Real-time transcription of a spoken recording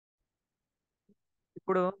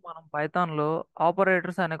ఇప్పుడు మనం పైథాన్‌లో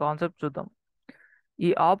ఆపరేటర్స్ అనే కాన్సెప్ట్ చూద్దాం. ఈ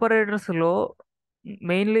ఆపరేటర్స్‌లో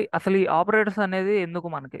మెయిన్‌లీ అసలు ఈ ఆపరేటర్స్ అనేది ఎందుకు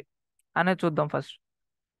మనకి అనేది చూద్దాం ఫస్ట్.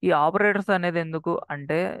 ఈ ఆపరేటర్స్ అనేది ఎందుకు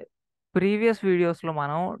అంటే ప్రీవియస్ వీడియోస్‌లో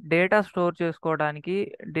మనం డేటా స్టోర్ చేసుకోవడానికి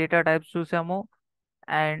డేటా టైప్స్ చూసాము.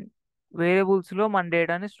 అండ్ వేరియబుల్స్‌లో మన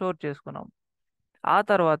డేటాని స్టోర్ చేసుకున్నాం. ఆ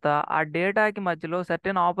తర్వాత ఆ డేటాకి మధ్యలో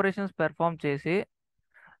సర్టెన్ ఆపరేషన్స్ పెర్ఫార్మ్ చేసి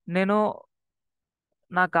నేను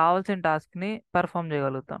నాకు కావాల్సిన టాస్క్‌ని పెర్ఫార్మ్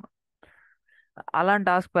చేయగలుగుతాను. అలాంటి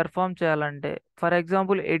టాస్క్ పెర్ఫార్మ్ చేయాలంటే ఫర్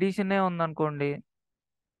ఎగ్జాంపుల్ ఎడిషనే ఉందనుకోండి.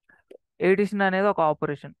 ఎడిషన్ అనేది ఒక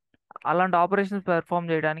ఆపరేషన్. అలాంటి ఆపరేషన్స్ పెర్ఫార్మ్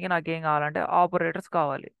చేయడానికి నాకేం కావాలంటే ఆపరేటర్స్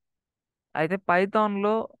కావాలి. అయితే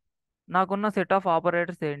పైథాన్‌లో నాకున్న సెట్ ఆఫ్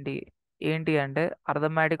ఆపరేటర్స్ ఏంటి? ఏంటి అంటే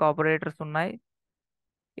అర్థమెటిక్ ఆపరేటర్స్ ఉన్నాయి.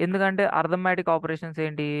 ఎందుకంటే అర్థమెటిక్ ఆపరేషన్స్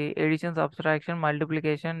ఏంటి? ఎడిషన్, సబ్‌స్ట్రాక్షన్,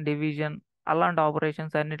 మల్టిప్లికేషన్, డివిజన్ అలాంటి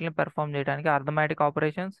ఆపరేషన్స్ అన్నిటిని పెర్ఫార్మ్ చేయడానికి అర్థమెటిక్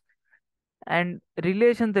ఆపరేషన్స్. అండ్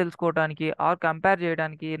రిలేషన్ తెలుసుకోవటానికి ఆర్ కంపేర్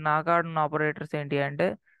చేయడానికి నా కాడ ఉన్న ఆపరేటర్స్ ఏంటి అంటే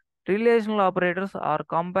relational operators are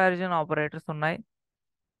comparison operators ఉన్నాయి.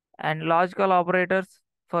 And logical operators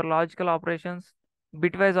for logical operations,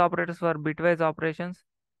 bitwise operators for bitwise operations,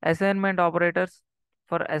 assignment operators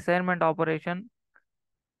for assignment operation,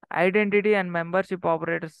 identity and membership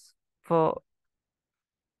operators for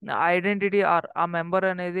identity are ఆ member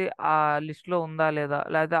అనేది ఆ లిస్ట్లో ఉందా లేదా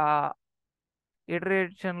లేదా ఆ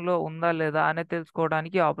ఇటరేషన్లో ఉందా లేదా అనేది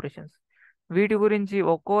తెలుసుకోవడానికి ఆపరేషన్స్. వీటి గురించి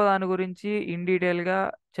ఒక్కో దాని గురించి ఇన్ డీటెయిల్గా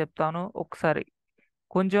చెప్తాను. ఒకసారి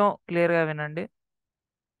కొంచెం క్లియర్గా వినండి.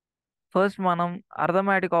 ఫస్ట్ మనం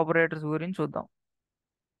అర్థమెటిక్ ఆపరేటర్స్ గురించి చూద్దాం.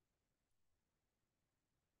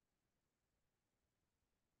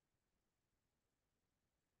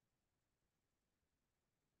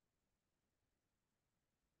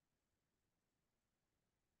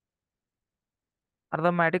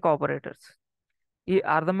 Arithmetic operators. ఈ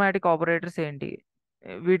అర్థమెటిక్ ఆపరేటర్స్ ఏంటి?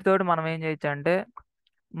 వీటితోటి మనం ఏం చేయొచ్చు అంటే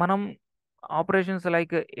మనం operations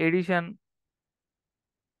like edition,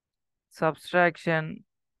 subtraction,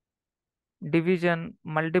 division,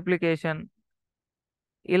 multiplication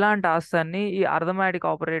ఇలాంటి టాస్క్స్ అన్ని ఈ అర్థమెటిక్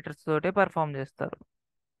ఆపరేటర్స్ తోటే పెర్ఫామ్ చేస్తారు.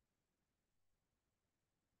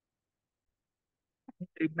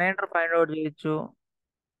 రిమైండర్ ఫైండ్ అవుట్ చేయొచ్చు.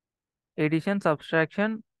 ఎడిషన్,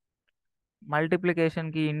 సబ్స్ట్రాక్షన్,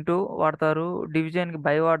 మల్టిప్లికేషన్కి ఇంటూ వాడతారు, డివిజన్కి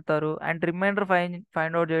బై వాడతారు, అండ్ రిమైండర్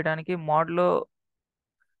ఫైండ్ అవుట్ చేయడానికి మోడ్లో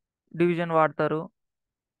డివిజన్ వాడతారు.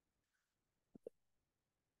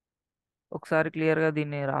 ఒకసారి క్లియర్గా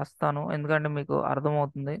దీన్ని రాస్తాను ఎందుకంటే మీకు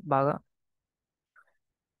అర్థమవుతుంది బాగా.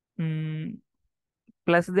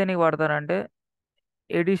 ప్లస్ దేనికి వాడతారంటే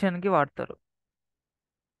ఎడిషన్కి వాడతారు.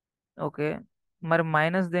 ఓకే. మరి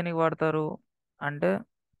మైనస్ దేనికి వాడతారు అంటే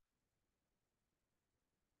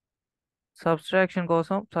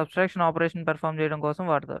సబ్స్ట్రాక్షన్ ఆపరేషన్ పెర్ఫామ్ చేయడం కోసం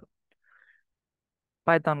వాడతారు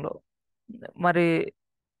పైథాన్లో. మరి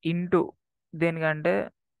ఇంటూ దేనికంటే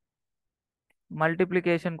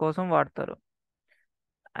మల్టిప్లికేషన్ కోసం వాడతారు.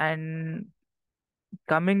 అండ్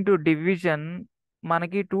కమింగ్ టు డివిజన్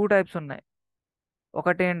మనకి టూ టైప్స్ ఉన్నాయి.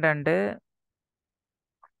 ఒకటి ఏంటంటే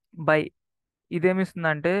by.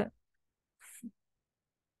 ఇదేమిస్తుందంటే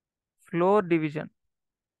floor division.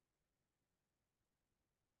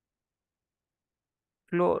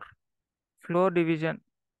 Floor floor division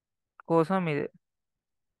కోసం ఇది.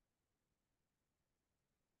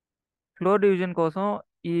 ఫ్లోర్ డివిజన్ కోసం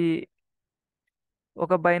ఈ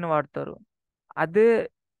ఒక బైని వాడతారు. అదే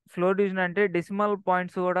ఫ్లోర్ డివిజన్ అంటే డెసిమల్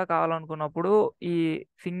పాయింట్స్ కూడా కావాలనుకున్నప్పుడు ఈ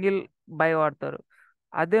సింగిల్ బై వాడతారు.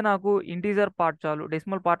 అదే నాకు ఇంటీజర్ పార్ట్ చాలు,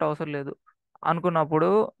 డెసిమల్ పార్ట్ అవసరం లేదు అనుకున్నప్పుడు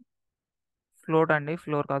ఫ్లోట్ అండి,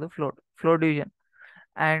 ఫ్లోర్ కాదు, floor division.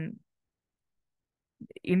 And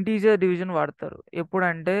integer division వాడతారు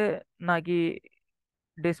ఎప్పుడంటే నాకు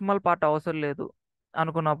డెసిమల్ పార్ట్ అవసరం లేదు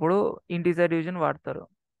అనుకున్నప్పుడు ఇంటీజర్ డివిజన్ వాడతారు.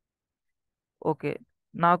 ఓకే.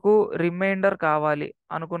 నాకు రిమైండర్ కావాలి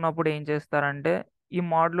అనుకున్నప్పుడు ఏం చేస్తారంటే ఈ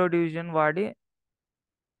మోడ్లో డివిజన్ వాడి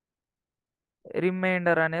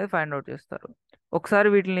రిమైండర్ అనేది ఫైండ్ అవుట్ చేస్తారు. ఒకసారి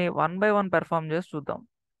వీటిని వన్ బై వన్ పెర్ఫామ్ చేసి చూద్దాం.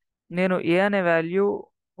 నేను ఏ అనే వాల్యూ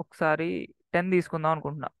ఒకసారి 10 తీసుకుందాం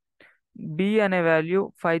అనుకుంటున్నా. బి అనే వాల్యూ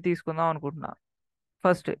 5 తీసుకుందాం అనుకుంటున్నా.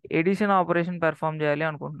 ఫస్ట్ ఎడిషన్ ఆపరేషన్ పెర్ఫామ్ చేయాలి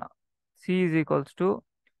అనుకుంటున్నా. C is equals to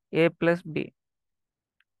A plus B.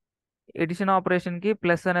 Edition ఆపరేషన్కి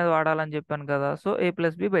ప్లస్ అనేది వాడాలని చెప్పాను కదా, సో ఏ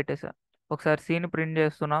ప్లస్ బి పెట్టేసా. ఒకసారి సిని ప్రింట్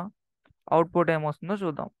చేస్తున్నా. అవుట్పుట్ ఏమొస్తుందో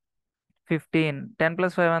చూద్దాం. 15. 10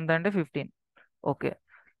 ప్లస్ 5 ఎంత అంటే 15. ఓకే.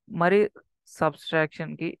 మరి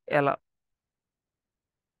సబ్స్ట్రాక్షన్కి ఎలా?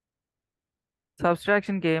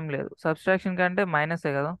 సబ్స్ట్రాక్షన్కి ఏం లేదు. సబ్స్ట్రాక్షన్ కంటే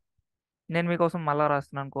మైనసే కదా. నేను మీకోసం మళ్ళా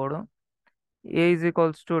రాస్తున్నాను code. A is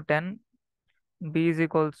equals to 10, B is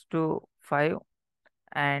equals to 5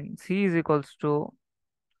 and C is equals to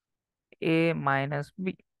A minus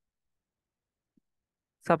B.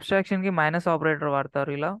 సబ్స్ట్రాక్షన్కి minus operator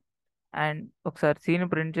వాడతారు ఇలా. అండ్ ఒకసారి సిని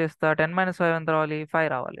ప్రింట్ చేస్తా. 10 - 5 ఎంత రావాలి? 5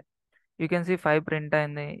 రావాలి. యూ కెన్ సీ 5 ప్రింట్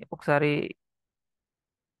అయింది. ఒకసారి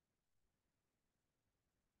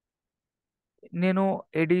నేను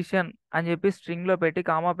ఎడిషన్ అని చెప్పి స్ట్రింగ్లో పెట్టి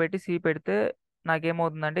కామా పెట్టి సి పెడితే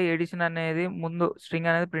నాకేమవుతుందంటే ఎడిషన్ అనేది ముందు స్ట్రింగ్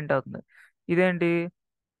అనేది ప్రింట్ అవుతుంది. ఇదేంటి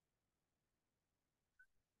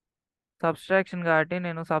సబ్స్ట్రాక్షన్ కాబట్టి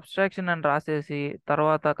నేను సబ్స్ట్రాక్షన్ అని రాసేసి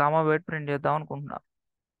తర్వాత కామా పెట్టి ప్రింట్ చేద్దాం అనుకుంటున్నా.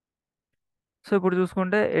 సో ఇప్పుడు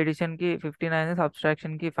చూసుకుంటే ఎడిషన్కి 15 అయింది,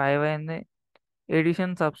 సబ్స్ట్రాక్షన్కి 5 అయింది.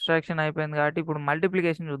 ఎడిషన్ సబ్స్ట్రాక్షన్ అయిపోయింది కాబట్టి ఇప్పుడు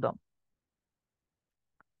మల్టిప్లికేషన్ చూద్దాం.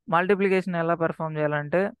 మల్టిప్లికేషన్ ఎలా పెర్ఫామ్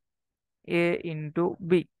చేయాలంటే ఏ ఇంటూ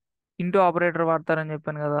బి ఇంటూ ఆపరేటర్ వాడతారని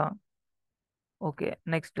చెప్పాను కదా. ఓకే,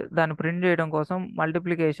 నెక్స్ట్ దాన్ని ప్రింట్ చేయడం కోసం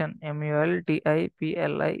మల్టిప్లికేషన్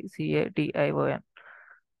MULTIPLICATION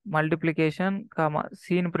మల్టిప్లికేషన్ కామా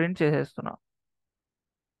సిని ప్రింట్ చేసేస్తున్నా.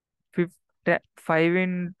 5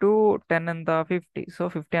 ఇంటూ 10 ఎంత? 50. సో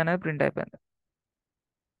 50 అనేది ప్రింట్ అయిపోయింది.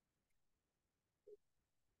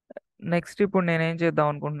 నెక్స్ట్ ఇప్పుడు నేనేం చేద్దాం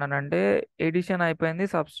అనుకుంటున్నానంటే ఎడిషన్ అయిపోయింది,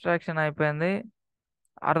 సబ్స్ట్రాక్షన్ అయిపోయింది,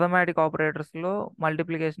 అర్థమెటిక్ ఆపరేటర్స్లో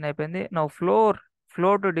మల్టిప్లికేషన్ అయిపోయింది. నా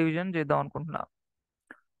ఫ్లోట్ డివిజన్ చేద్దాం అనుకుంటున్నా.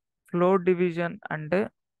 ఫ్లోట్ డివిజన్ అంటే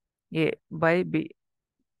ఏ బై బి.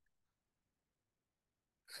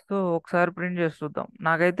 సో ఒకసారి ప్రింట్ చేసి చూద్దాం.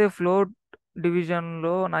 నాకైతే ఫ్లోట్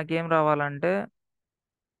డివిజన్లో నాకేం రావాలంటే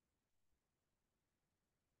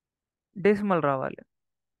డెసిమల్ రావాలి.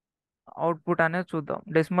 అవుట్పుట్ అనేది చూద్దాం.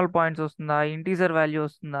 డెసిమల్ పాయింట్స్ వస్తుందా, ఇంటీజర్ వాల్యూ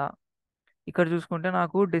వస్తుందా. ఇక్కడ చూసుకుంటే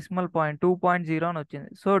నాకు డెసిమల్ పాయింట్ 2.0 అని వచ్చింది.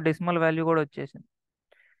 సో డెసిమల్ వాల్యూ కూడా వచ్చేసింది.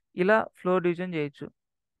 ఇలా ఫ్లోర్ డివిజన్ చేయొచ్చు.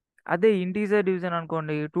 అదే ఇంటీజర్ డివిజన్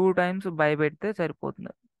అనుకోండి, 2 టైమ్స్ బై పెడితే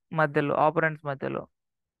సరిపోతుంది మధ్యలో, ఆపరెంట్స్ మధ్యలో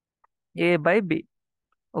ఏ బై బి.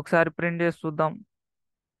 ఒకసారి ప్రింట్ చేసి చూద్దాం.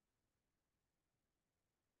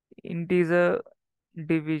 ఇంటీజర్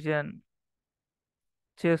డివిజన్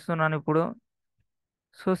చేస్తున్నాను ఇప్పుడు.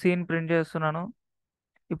 సో సీన్ ప్రింట్ చేస్తున్నాను.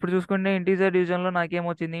 ఇప్పుడు చూసుకుంటే ఇంటీజర్ డివిజన్లో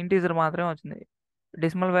నాకేమొచ్చింది? ఇంటీజర్ మాత్రమే వచ్చింది.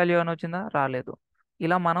 డెసిమల్ వాల్యూ అని వచ్చిందా? రాలేదు.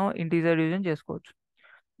 ఇలా మనం ఇంటీజర్ డివిజన్ చేసుకోవచ్చు.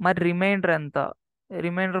 మరి రిమైండర్ ఎంత?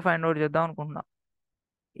 రిమైండర్ ఫైండ్ అవుట్ చేద్దాం అనుకుంటున్నా.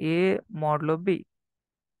 ఏ మోడ్లో బి.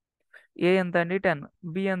 ఏ ఎంత అండి? 10.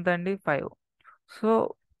 బి ఎంత అండి? 5. సో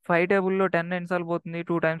 5 టేబుల్లో 10 ఎన్నిసార్లు పోతుంది?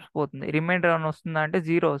 2 టైమ్స్ పోతుంది. రిమైండర్ అని వస్తుందా అంటే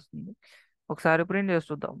 0 వస్తుంది. ఒకసారి ప్రింట్ చేసి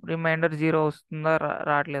చూద్దాం. రిమైండర్ 0 వస్తుందా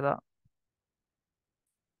రావట్లేదా.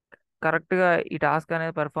 కరెక్ట్గా ఈ టాస్క్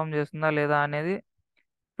అనేది పెర్ఫామ్ చేస్తుందా లేదా అనేది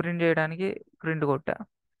ప్రింట్ చేయడానికి ప్రింట్ కొట్టా.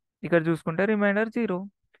 ఇక్కడ చూసుకుంటే రిమైండర్ 0.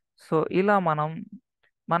 సో ఇలా మనం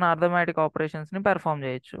మన అర్థమెటిక్ ఆపరేషన్స్ని పెర్ఫామ్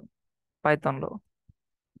చేయొచ్చు పైథాన్లో.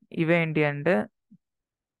 ఇవేంటి అంటే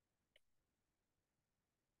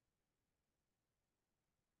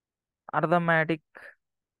అర్థమెటిక్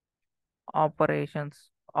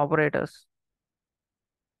ఆపరేటర్స్.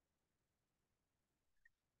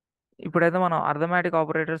 ఇప్పుడైతే మనం అర్థమెటిక్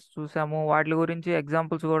ఆపరేటర్స్ చూసాము, వాటి గురించి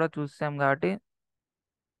ఎగ్జాంపుల్స్ కూడా చూసాం కాబట్టి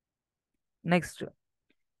నెక్స్ట్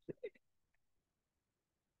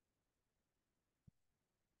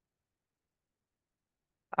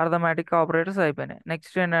అర్థమెటిక్ ఆపరేటర్స్ అయిపోయినాయి.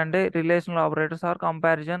 నెక్స్ట్ ఏంటంటే relational operators are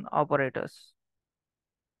comparison operators.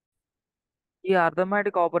 ఈ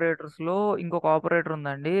అర్థమెటిక్ ఆపరేటర్స్ లో ఇంకొక ఆపరేటర్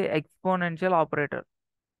ఉందండి, ఎక్స్పోనెన్షియల్ ఆపరేటర్.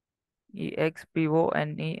 ఈ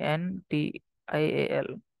XPONENTIAL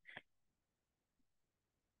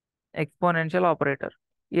ఎక్స్పోనెన్షియల్ ఆపరేటర్.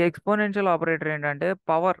 ఈ ఎక్స్పోనెన్షియల్ ఆపరేటర్ ఏంటంటే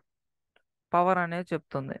పవర్ అనేది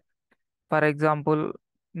చెప్తుంది. ఫర్ ఎగ్జాంపుల్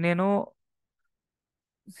నేను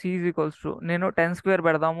నేను 10 స్క్వేర్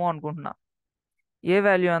పెడదాము అనుకుంటున్నా. ఏ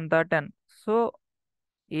వాల్యూ అంతా 10. సో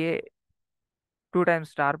ఏ 2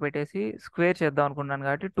 టైమ్స్ స్టార్ పెట్టేసి స్క్వేర్ చేద్దాం అనుకుంటున్నాను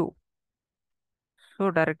కాబట్టి 2. సో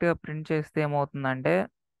డైరెక్ట్గా ప్రింట్ చేస్తే ఏమవుతుందంటే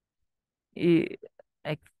ఈ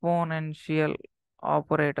ఎక్స్పోనెన్షియల్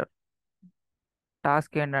ఆపరేటర్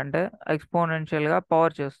టాస్క్ ఏంటంటే ఎక్స్పోనెన్షియల్గా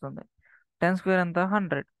పవర్ చేస్తుంది. 10 స్క్వేర్ ఎంత?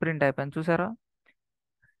 100. ప్రింట్ అయిపోయింది. చూసారా.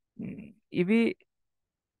 ఇవి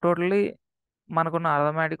టోటలీ మనకున్న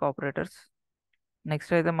అర్థమెటిక్ ఆపరేటర్స్.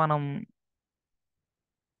 నెక్స్ట్ అయితే మనం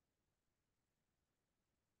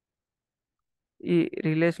ఈ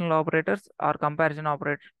relational operators are comparison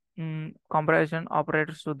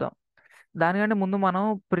operators చూద్దాం. దానికంటే ముందు మనం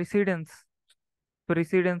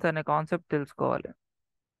ప్రిసిడెన్స్ అనే కాన్సెప్ట్ తెలుసుకోవాలి.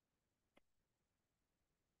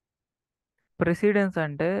 ప్రెసిడెన్స్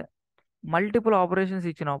అంటే మల్టిపుల్ ఆపరేషన్స్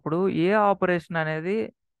ఇచ్చినప్పుడు ఏ ఆపరేషన్ అనేది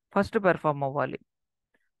ఫస్ట్ పెర్ఫామ్ అవ్వాలి,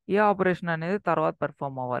 ఏ ఆపరేషన్ అనేది తర్వాత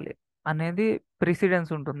పెర్ఫామ్ అవ్వాలి అనేది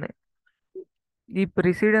ప్రిసిడెన్స్ ఉంటుంది. ఈ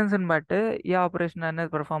ప్రిసిడెన్స్ని బట్టే ఏ ఆపరేషన్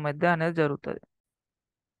అనేది పెర్ఫామ్ అయితే అనేది జరుగుతుంది.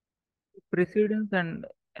 ప్రిసిడెన్స్ అండ్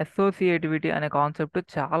అసోసియేటివిటీ అనే కాన్సెప్ట్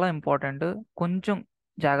చాలా ఇంపార్టెంట్. కొంచెం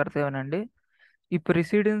జాగ్రత్తగా వినండి. ఈ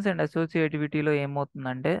ప్రిసిడెన్స్ అండ్ అసోసియేటివిటీలో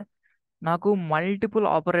ఏమవుతుందంటే, నాకు మల్టిపుల్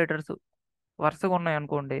ఆపరేటర్స్ వరుసగా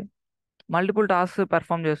ఉన్నాయనుకోండి, మల్టిపుల్ టాస్క్స్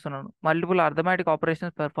పెర్ఫామ్ చేస్తున్నాను, మల్టిపుల్ అర్థమెటిక్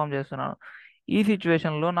ఆపరేషన్స్ పెర్ఫామ్ చేస్తున్నాను. ఈ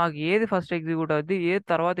సిచ్యువేషన్లో నాకు ఏది ఫస్ట్ ఎగ్జిక్యూట్ అవుద్ది, ఏది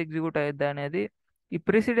తర్వాత ఎగ్జిక్యూట్ అవుద్ది అనేది ఈ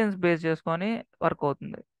ప్రిసిడెన్స్ బేస్ చేసుకొని వర్క్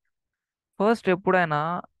అవుతుంది. ఫస్ట్ ఎప్పుడైనా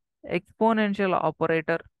ఎక్స్పోనెన్షియల్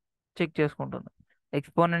ఆపరేటర్ చెక్ చేసుకుంటుంది.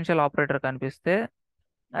 ఎక్స్పోనెన్షియల్ ఆపరేటర్ కనిపిస్తే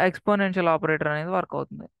ఎక్స్పోనెన్షియల్ ఆపరేటర్ అనేది వర్క్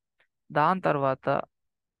అవుతుంది. దాని తర్వాత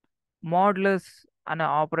మోడ్యులస్ అనే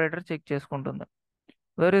ఆపరేటర్ చెక్ చేసుకుంటుంది.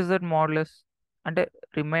 వేర్ ఇస్ దట్ మోడ్యులస్ అంటే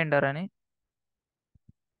రిమైండర్ అని.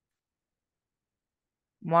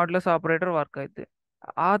 మోడ్యులస్ ఆపరేటర్ వర్క్ అయితే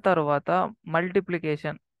ఆ తర్వాత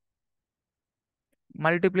మల్టిప్లికేషన్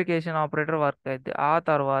మల్టిప్లికేషన్ ఆపరేటర్ వర్క్ అయితే ఆ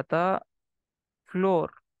తర్వాత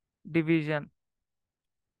floor division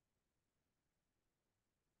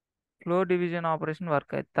floor division operation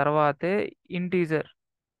work అయితే తర్వాతే ఇంటీజర్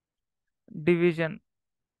డివిజన్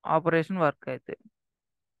ఆపరేషన్ వర్క్ అయితే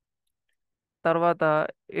తర్వాత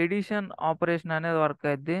ఎడిషన్ ఆపరేషన్ అనేది వర్క్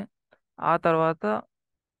అయితే ఆ తర్వాత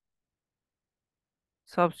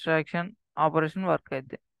సబ్స్ట్రాక్షన్ ఆపరేషన్ వర్క్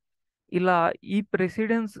అయితే ఇలా ఈ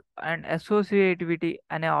ప్రెసిడెన్స్ అండ్ అసోసియేటివిటీ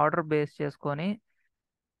అనే ఆర్డర్ బేస్ చేసుకొని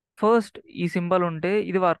ఫస్ట్ ఈ సింబల్ ఉంటే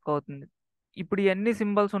ఇది వర్క్ అవుతుంది. ఇప్పుడు ఎన్ని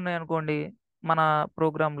సింబల్స్ ఉన్నాయనుకోండి మన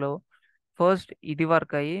ప్రోగ్రాంలో, ఫస్ట్ ఇది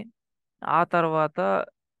వర్క్ అయ్యి ఆ తర్వాత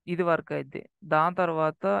ఇది వర్క్ అయింది, దాని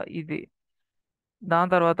తర్వాత ఇది,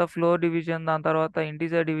 దాని తర్వాత ఫ్లోర్ డివిజన్, దాని తర్వాత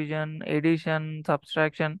integer division, edition,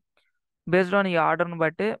 subtraction. Based on ఈ ఆర్డర్ని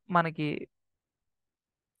బట్టే మనకి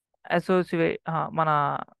అసోసియే మన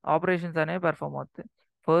ఆపరేషన్స్ అనేవి పెర్ఫామ్ అవుతాయి.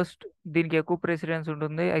 ఫస్ట్ దీనికి ఎక్కువ ప్రెసిడెన్స్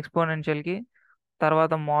ఉంటుంది ఎక్స్పోనెన్షియల్కి,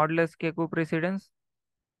 తర్వాత మాడ్యులస్కి ఎక్కువ ప్రెసిడెన్స్,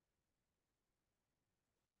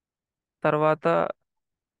 తర్వాత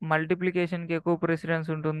మల్టిప్లికేషన్కి ఎక్కువ ప్రెసిడెన్స్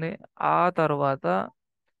ఉంటుంది, ఆ తర్వాత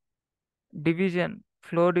డివిజన్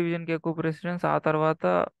ఫ్లోర్ డివిజన్కి ఎక్కువ ప్రెసిడెన్స్, ఆ తర్వాత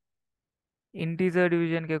ఇంటీజర్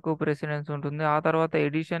డివిజన్కి ఎక్కువ ప్రెసిడెన్స్ ఉంటుంది, ఆ తర్వాత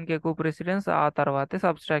ఎడిషన్కి ఎక్కువ ప్రెసిడెన్స్, ఆ తర్వాత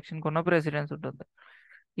సబ్స్ట్రాక్షన్కి ఉన్న ప్రెసిడెన్స్ ఉంటుంది.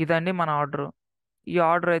 ఇదండి మన ఆర్డర్. ఈ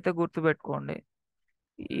ఆర్డర్ అయితే గుర్తుపెట్టుకోండి.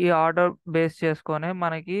 ఈ ఆర్డర్ బేస్ చేసుకొని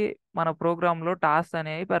మనకి మన ప్రోగ్రాంలో టాస్క్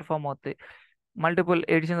అనేవి పెర్ఫామ్ అవుతాయి. Multiple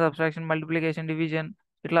edition, subtraction, multiplication, division,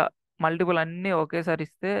 ఇట్లా మల్టిపుల్ అన్నీ ఒకేసారి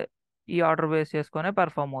ఇస్తే ఈ ఆర్డర్ బేస్ చేసుకొని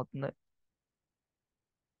పెర్ఫామ్ అవుతుంది.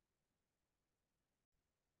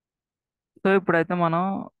 సో ఇప్పుడైతే మనం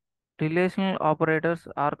relational operators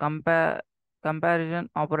are comparison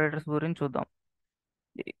operators గురించి చూద్దాం.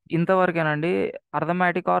 ఇంతవరకేనండి.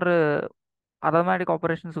 అర్థమెటిక్ ఆర్ అర్థమెటిక్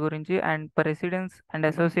ఆపరేషన్స్ గురించి and precedence and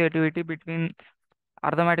associativity between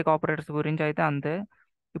arithmetic operators గురించి అయితే అంతే.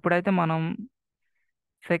 ఇప్పుడైతే మనం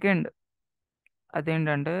సెకండ్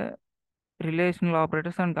అదేంటంటే relational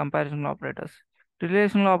operators and comparison operators.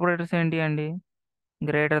 Relational operators ఏంటి అండి?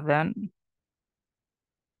 Greater than,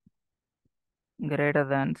 greater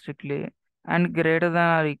than strictly, and greater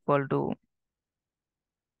than or equal to,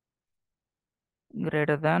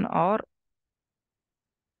 greater than or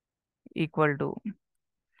equal to,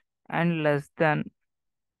 and less than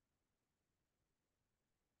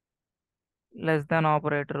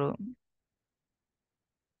operator,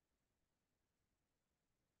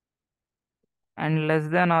 and less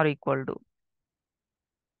than or equal to.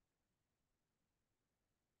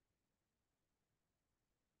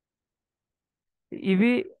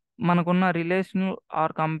 ఇవి మనకున్న relational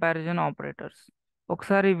are comparison operators.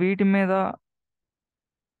 ఒకసారి వీటి మీద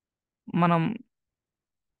మనం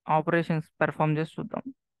operations perform చేసి చూద్దాం.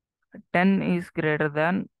 10 is greater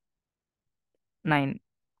than 9.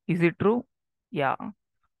 Is it true? Yeah.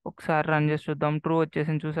 ఒకసారి run చేసి చూద్దాం. ట్రూ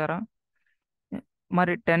వచ్చేసింది చూసారా?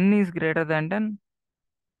 మరి 10 is greater than 10.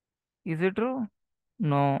 Is it true?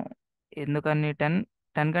 No. ఎందుకని?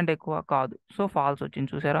 10 కంటే ఎక్కువ కాదు, సో ఫాల్స్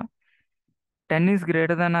వచ్చింది చూసారా? 10 is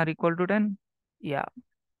greater than or equal to 10. Yeah.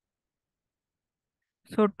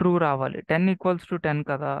 So true రావాలి. 10 ఈక్వల్స్ టు 10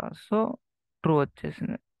 కదా, సో ట్రూ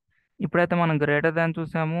వచ్చేసింది. ఇప్పుడైతే మనం గ్రేటర్ దాన్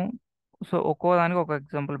చూసాము, సో ఒక్కో దానికి ఒక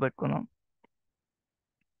ఎగ్జాంపుల్ పెట్టుకుందాం.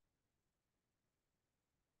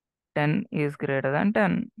 10 ఈజ్ గ్రేటర్ దాన్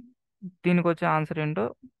 10. దీనికి వచ్చే ఆన్సర్ ఏంటో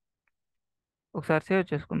ఒకసారి సేవ్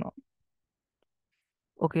చేసుకుందాం.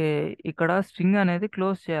 ఓకే, ఇక్కడ స్ట్రింగ్ అనేది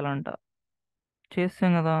క్లోజ్ చేయాలంట.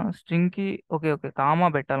 చేస్తాం కదా స్ట్రింగ్కి. ఓకే ఓకే, కామా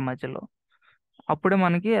పెట్టాలి మధ్యలో, అప్పుడే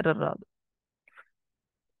మనకి ఎర్రర్ రాదు.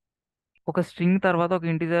 ఒక స్ట్రింగ్ తర్వాత ఒక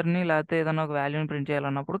ఇంటిజర్ని లేకపోతే ఏదైనా ఒక వాల్యూని ప్రింట్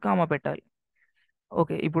చేయాలన్నప్పుడు కామా పెట్టాలి.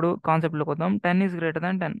 ఓకే, ఇప్పుడు కాన్సెప్ట్లోకి వద్దాం. 10 is greater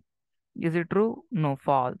than 10. Is it true? No,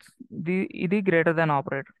 falls. ఇది గ్రేటర్ దాన్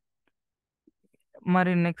ఆపరేటర్.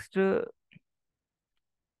 మరి నెక్స్ట్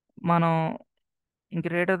మనం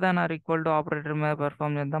greater than or equal to operator మీద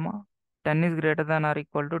పెర్ఫామ్ చేద్దామా? 10 is greater than or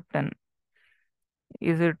equal to 10.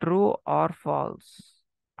 Is it true or falls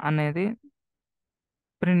అనేది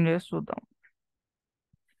print చేసి చూద్దాం.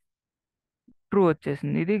 True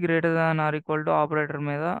వచ్చేసింది. ఇది greater than or equal to operator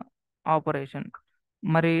మీద ఆపరేషన్.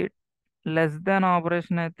 మరి లెస్ దాన్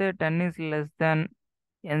ఆపరేషన్ అయితే 10 ఈజ్ లెస్ దాన్,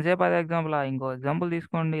 ఎంతసేపు అదే ఎగ్జాంపుల్? ఇంకో ఎగ్జాంపుల్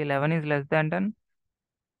తీసుకోండి. 11 ఈజ్ లెస్ దాన్ 10.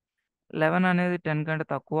 11 అనేది 10 కంటే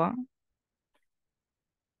తక్కువ.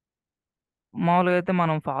 మామూలుగా అయితే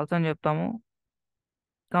మనం ఫాల్స్ అని చెప్తాము.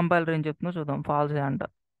 కంపైలర్ ఏం చెప్తుందో చూద్దాం. ఫాల్స్ అంట,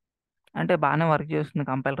 అంటే బాగానే వర్క్ చేస్తుంది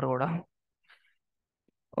కంపైలర్ కూడా.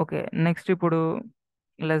 ఓకే, నెక్స్ట్ ఇప్పుడు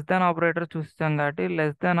లెస్ దాన్ ఆపరేటర్ చూస్తాం కాబట్టి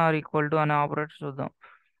less than or equal to అనే ఆపరేటర్ చూద్దాం.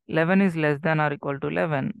 11 is less than or equal to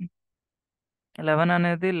 11. 11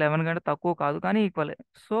 అనేది 11 కంటే తక్కువ కాదు, కానీ ఈక్వలే.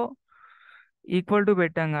 సో ఈక్వల్ టు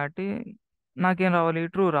పెట్టాం కాబట్టి నాకేం రావాలి?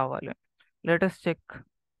 ట్రూ రావాలి. Latest check.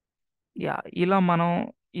 యా, ఇలా మనం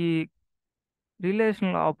ఈ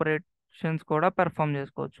రిలేషనల్ ఆపరేషన్స్ కూడా పెర్ఫామ్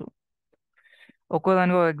చేసుకోవచ్చు.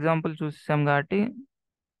 ఒక్కోదానికి ఒక ఎగ్జాంపుల్ చూసాం కాబట్టి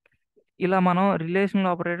ఇలా మనం relational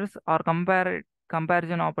operators are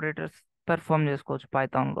comparison operators perform చేసుకోవచ్చు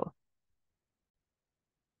పైథాన్లో.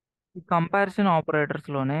 ఈ కంపారిజన్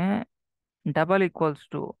ఆపరేటర్స్లోనే డబల్ ఈక్వల్స్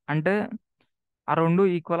టు, అంటే ఆ రెండు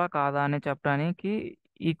ఈక్వలా కాదా అని చెప్పడానికి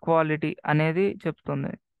ఈక్వాలిటీ అనేది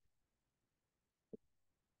చెప్తుంది.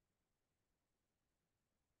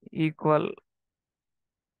 ఈక్వల్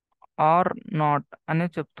ఆర్ నాట్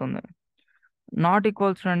అనేది చెప్తుంది. నాట్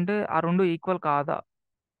ఈక్వల్స్ అంటే ఆ రెండు ఈక్వల్ కాదా,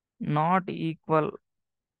 నాట్ ఈక్వల్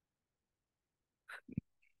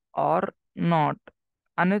ఆర్ నాట్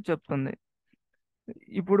అనేది చెప్తుంది.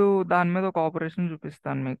 ఇప్పుడు దాని మీద ఒక ఆపరేషన్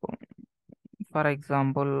చూపిస్తాను మీకు. For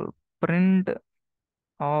example, print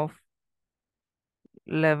of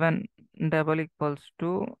 11 double equals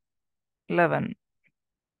to 11.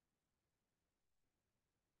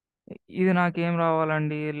 ఇది నాకేం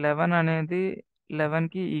రావాలండి? 11 అనేది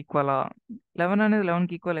 11కి ఈక్వలా? 11 అనేది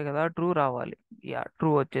 11కి ఈక్వలే కదా, ట్రూ రావాలి. యా, ట్రూ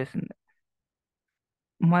వచ్చేసింది.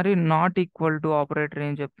 మరి నాట్ ఈక్వల్ టు ఆపరేటర్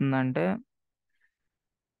ఏం చెప్తుందంటే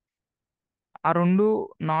ఆ రెండు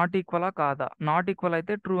నాట్ ఈక్వలా కాదా, నాట్ ఈక్వల్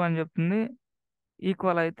అయితే ట్రూ అని చెప్తుంది,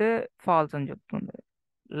 ఈక్వల్ అయితే ఫాల్స్ అని చెప్తుంది.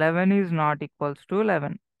 11 ఈజ్ నాట్ ఈక్వల్స్ టు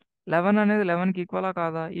 11. 11 అనేది 11కి ఈక్వలా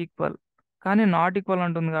కాదా, ఈక్వల్, కానీ నాట్ ఈక్వల్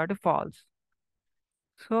అంటుంది కాబట్టి ఫాల్స్.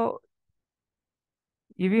 సో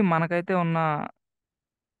ఇవి మనకైతే ఉన్న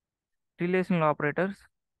రిలేషనల్ ఆపరేటర్స్.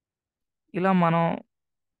 ఇలా మనం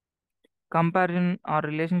comparison are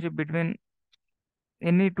relationship between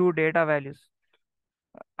any two data values,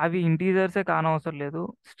 అవి ఇంటీజర్సే కానవసరం లేదు,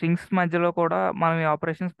 స్ట్రింగ్స్ మధ్యలో కూడా మనం ఈ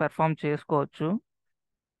ఆపరేషన్స్ పెర్ఫామ్ చేసుకోవచ్చు.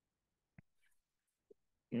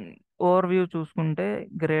 ఓవర్ వ్యూ చూసుకుంటే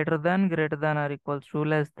greater than or equals to,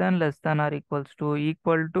 less than or equals to,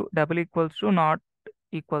 equal to, double equals to, not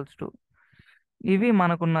equals to, ఇవి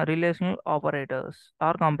మనకున్న relational operators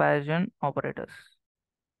are comparison operators.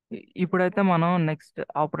 ఇప్పుడైతే మనం నెక్స్ట్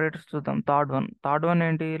ఆపరేటర్స్ చూద్దాం. థర్డ్ వన్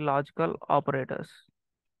ఏంటి? Logical operators.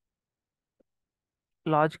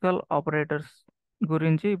 Logical operators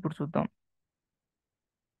గురించి ఇప్పుడు చూద్దాం.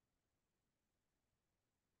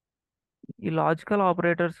 ఈ లాజికల్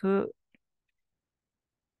ఆపరేటర్స్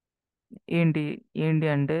ఏంటి ఏంటి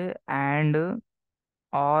అంటే అండ్,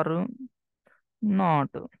 ఆర్,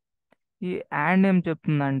 నాట్. ఈ అండ్ ఏం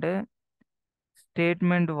చెప్తుందంటే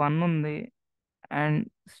స్టేట్మెంట్ 1 ఉంది అండ్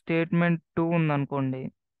స్టేట్మెంట్ 2 ఉంది అనుకోండి,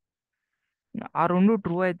 ఆ రెండు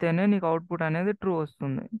ట్రూ అయితేనే నీకు అవుట్పుట్ అనేది ట్రూ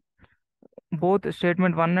వస్తుంది. Both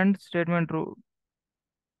statement 1 and statement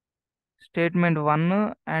 1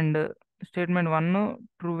 and statement 1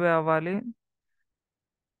 true అవ్వాలి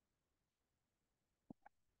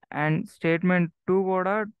అండ్ స్టేట్మెంట్ 2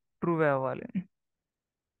 కూడా ట్రూ అవ్వాలి.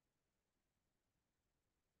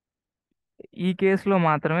 ఈ కేసులో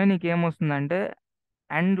మాత్రమే నీకేమొస్తుందంటే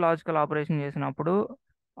అండ్ లాజికల్ ఆపరేషన్ చేసినప్పుడు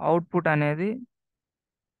అవుట్పుట్ అనేది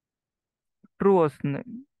ట్రూ వస్తుంది.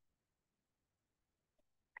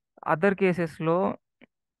 అదర్ కేసెస్లో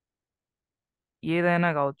ఏదైనా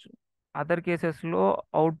కావచ్చు, అదర్ కేసెస్లో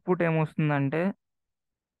అవుట్పుట్ ఏమొస్తుందంటే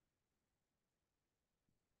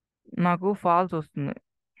నాకు ఫాల్స్ వస్తుంది.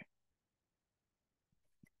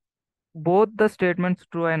 బోత్ ద స్టేట్మెంట్స్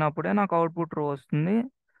ట్రూ అయినప్పుడే నాకు అవుట్పుట్ ట్రూ వస్తుంది,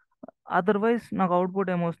 అదర్వైజ్ నాకు అవుట్పుట్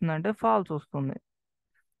ఏమొస్తుందంటే ఫాల్స్ వస్తుంది.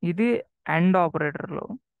 ఇది అండ్ ఆపరేటర్లో.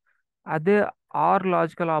 అదే ఆర్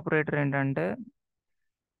లాజికల్ ఆపరేటర్ ఏంటంటే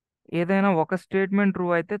ఏదైనా ఒక స్టేట్మెంట్ ట్రూ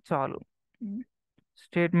అయితే చాలు,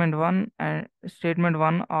 statement 1 and statement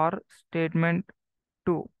 1 are statement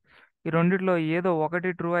 2, ఈ రెండిట్లో ఏదో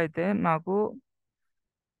ఒకటి ట్రూ అయితే నాకు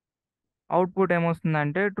అవుట్పుట్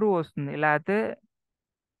ఏమొస్తుందంటే ట్రూ వస్తుంది, లేకపోతే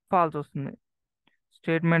ఫాల్స్ వస్తుంది.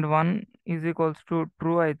 Statement 1 is equals to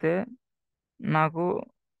true అయితే నాకు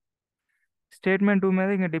స్టేట్మెంట్ 2 మీద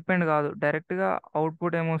ఇంకా డిపెండ్ కాదు, డైరెక్ట్గా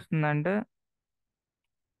అవుట్పుట్ ఏమొస్తుందంటే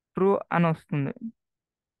ట్రూ అని వస్తుంది.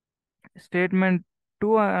 స్టేట్మెంట్ 2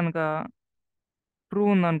 కనుక ట్రూ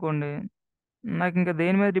ఉందనుకోండి, నాకు ఇంకా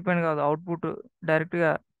దేని మీద డిపెండ్ కాదు, అవుట్పుట్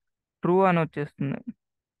డైరెక్ట్గా ట్రూ అని వచ్చేస్తుంది.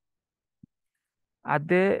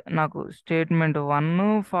 అదే నాకు స్టేట్మెంట్ 1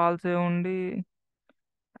 ఫాల్సే ఉండి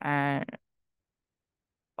అండ్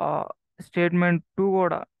స్టేట్మెంట్ 2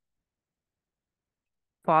 కూడా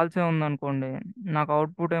ఫాల్సే ఉందనుకోండి, నాకు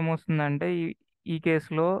అవుట్పుట్ ఏమొస్తుందంటే ఈ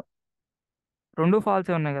కేసులో రెండు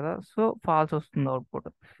ఫాల్సే ఉన్నాయి కదా, సో ఫాల్స్ వస్తుంది అవుట్పుట్.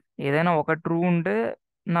 ఏదైనా ఒక ట్రూ ఉంటే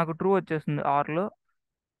నాకు ట్రూ వచ్చేస్తుంది ఆర్లో,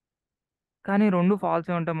 కానీ రెండు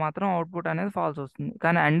ఫాల్సే ఉంటే మాత్రం అవుట్పుట్ అనేది ఫాల్స్ వస్తుంది.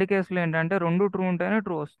 కానీ అండ్ కేసులో ఏంటంటే రెండు ట్రూ ఉంటేనే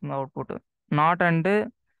ట్రూ వస్తుంది అవుట్పుట్. నాట్ అంటే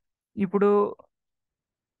ఇప్పుడు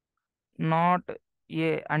నాట్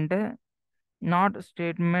ఏ అంటే నాట్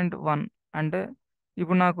స్టేట్మెంట్ 1 అంటే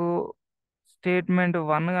ఇప్పుడు నాకు స్టేట్మెంట్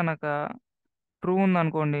 1 కనుక ట్రూ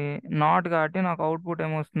ఉందనుకోండి, నాట్ కాబట్టి నాకు అవుట్పుట్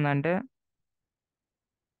ఏమొస్తుందంటే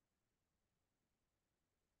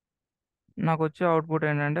నాకు వచ్చే అవుట్పుట్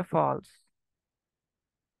ఏంటంటే ఫాల్స్.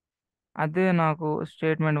 అదే నాకు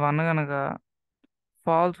స్టేట్మెంట్ 1 కనుక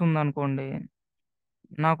ఫాల్స్ ఉందనుకోండి,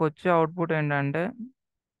 నాకు వచ్చే అవుట్పుట్ ఏంటంటే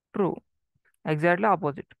ట్రూ. Exactly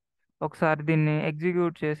opposite. ఒకసారి దీన్ని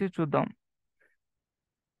ఎగ్జిక్యూట్ చేసి చూద్దాం,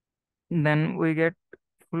 then we get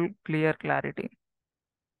full clear clarity.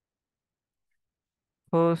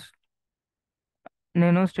 First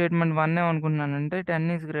నేను statement 1 ఏమనుకుంటున్నానంటే 10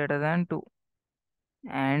 is greater than 2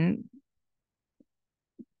 and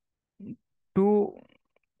 2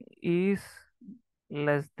 is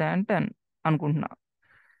less than 10 అనుకుంటున్నా.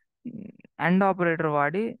 అండ్ ఆపరేటర్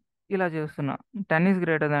వాడి ఇలా చేస్తున్నా, 10 ఈజ్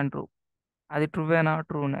గ్రేటర్ దాన్ ట్రూ, అది ట్రూవేనా?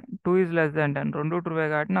 ట్రూనే. 2 ఈజ్ లెస్ దాన్ 10, రెండు ట్రూవే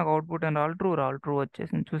కాబట్టి నాకు అవుట్పుట్ ఏం రావాలి? రావాలి. ట్రూ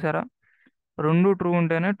వచ్చేసింది. చూసారా, రెండు ట్రూ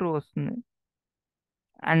ఉంటేనే ట్రూ వస్తుంది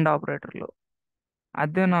అండ్ ఆపరేటర్లో.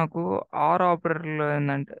 అదే నాకు ఆర్ ఆపరేటర్లో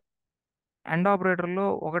ఏంటంటే అండ్ ఆపరేటర్లో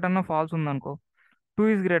ఒకటన్నా ఫాల్స్ ఉందనుకో, 2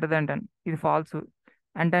 ఈజ్ గ్రేటర్ దాన్ 10 ఇది falls,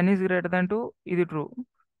 and 10 is greater than 2 ఇది ట్రూ.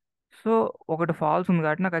 సో ఒకటి ఫాల్స్ ఉంది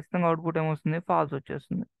కాబట్టి నాకు ఖచ్చితంగా అవుట్పుట్ ఏమొస్తుంది? ఫాల్స్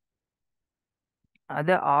వచ్చేస్తుంది.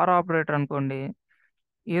 అదే ఆర్ ఆపరేటర్ అనుకోండి,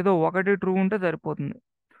 ఏదో ఒకటి ట్రూ ఉంటే సరిపోతుంది.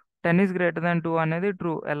 10 ఈజ్ గ్రేటర్ దాన్ 2 అనేది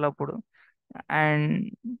ట్రూ ఎల్లప్పుడు, అండ్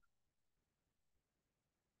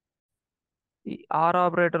ఈ ఆర్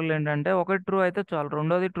ఆపరేటర్లు ఏంటంటే ఒకటి ట్రూ అయితే చాలు,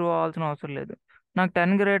 రెండోది ట్రూ అవ్వాల్సిన అవసరం లేదు. నాకు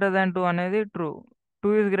 10 గ్రేటర్ దాన్ 2 అనేది ట్రూ, 2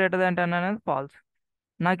 ఈజ్ గ్రేటర్ దాన్ 10 అనేది ఫాల్స్.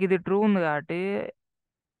 నాకు ఇది ట్రూ ఉంది కాబట్టి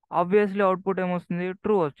ఆబ్వియస్లీ అవుట్పుట్ ఏమొస్తుంది?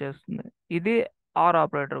 ట్రూ వచ్చేస్తుంది. ఇది ఆర్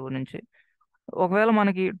ఆపరేటర్ గురించి. ఒకవేళ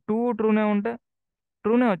మనకి ట్రూనే ఉంటే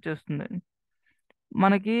ట్రూనే వచ్చేస్తుంది.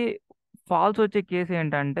 మనకి ఫాల్స్ వచ్చే కేసు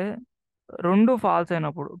ఏంటంటే రెండు ఫాల్స్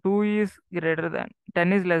అయినప్పుడు, 2 is greater than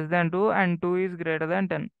 10 is less than 2 and 2 is greater than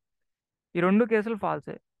 10, ఈ రెండు కేసులు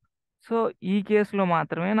ఫాల్సే. సో ఈ కేసులో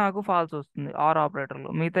మాత్రమే నాకు ఫాల్స్ వస్తుంది ఆర్ ఆపరేటర్లో,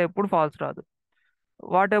 మిగతా ఎప్పుడు ఫాల్స్ రాదు.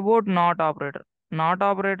 What about not operator? Not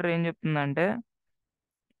operator ఏం చెప్తుందంటే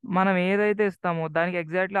మనం ఏదైతే ఇస్తామో దానికి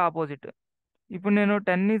ఎగ్జాక్ట్లీ ఆపోజిట్. ఇప్పుడు నేను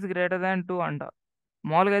 10 ఈజ్ గ్రేటర్ దాన్ 2 అంట,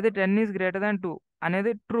 మామూలుగా అయితే 10 ఈజ్ గ్రేటర్ దాన్ 2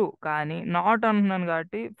 అనేది ట్రూ, కానీ నాట్ అంటున్నాను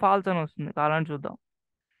కాబట్టి ఫాల్స్ అని వస్తుంది. కావాలని చూద్దాం,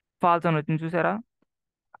 ఫాల్స్ అని వచ్చింది. చూసారా,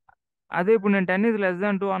 అదే ఇప్పుడు నేను 10 ఈజ్ లెస్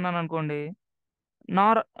దాన్ 2 అన్నాను అనుకోండి,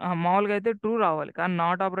 మామూలుగా అయితే ట్రూ రావాలి, కానీ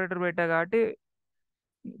నాట్ ఆపరేటర్ పెట్టా కాబట్టి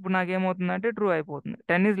ఇప్పుడు నాకేమవుతుందంటే ట్రూ అయిపోతుంది.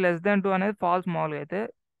 10 ఈజ్ లెస్ దాన్ 2 అనేది ఫాల్స్ మామూలుగా అయితే,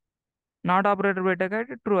 నాట్ ఆపరేటర్ పెట్టా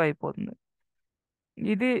కాబట్టి ట్రూ అయిపోతుంది.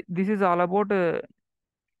 This is all about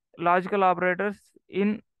logical operators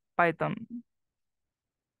in Python.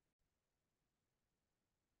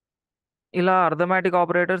 ఇలా arithmetic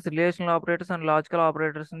operators, relational operators and logical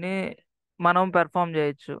ఆపరేటర్స్ని మనం పెర్ఫామ్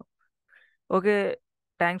చేయొచ్చు. Okay,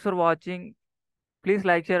 thanks for watching. Please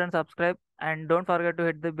like, share and subscribe, and don't forget to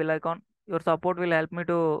hit the bell icon. Your support will help me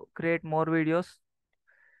to create more videos.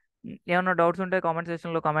 ఏమైనా doubts ఉంటే comment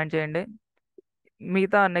సెక్షన్లో comment చేయండి.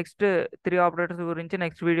 మిగతా next 3 operators గురించి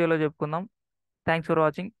next వీడియోలో చెప్పుకుందాం. Thanks for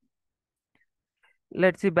watching.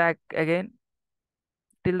 Let's see back again.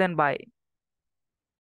 Till then bye.